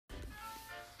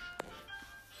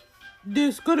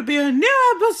There's gonna be a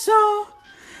new episode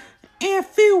in a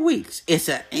few weeks. It's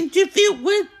an interview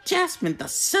with Jasmine, the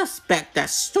suspect that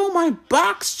stole my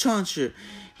box charger.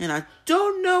 And I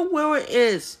don't know where it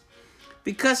is.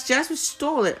 Because Jasmine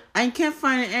stole it. I can't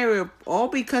find an area. All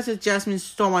because of Jasmine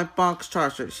stole my box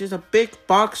charger. She's a big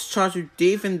box charger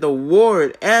thief in the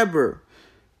world ever.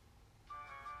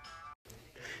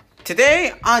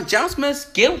 Today on Jasmine's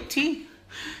Guilty.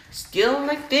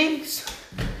 Stealing things.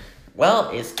 Well,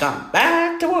 it's gone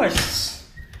back to worse.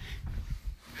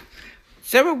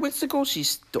 Several weeks ago, she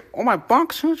stole my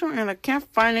box charger and I can't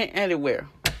find it anywhere.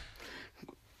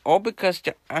 All because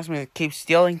Jasmine keeps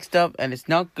stealing stuff and it's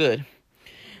not good.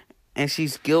 And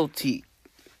she's guilty.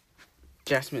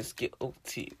 Jasmine's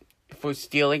guilty for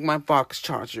stealing my box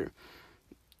charger.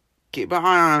 Keep an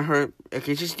eye on her in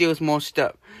case she steals more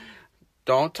stuff.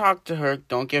 Don't talk to her.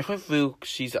 Don't give her food.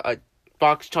 She's a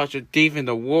box charger thief in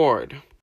the world.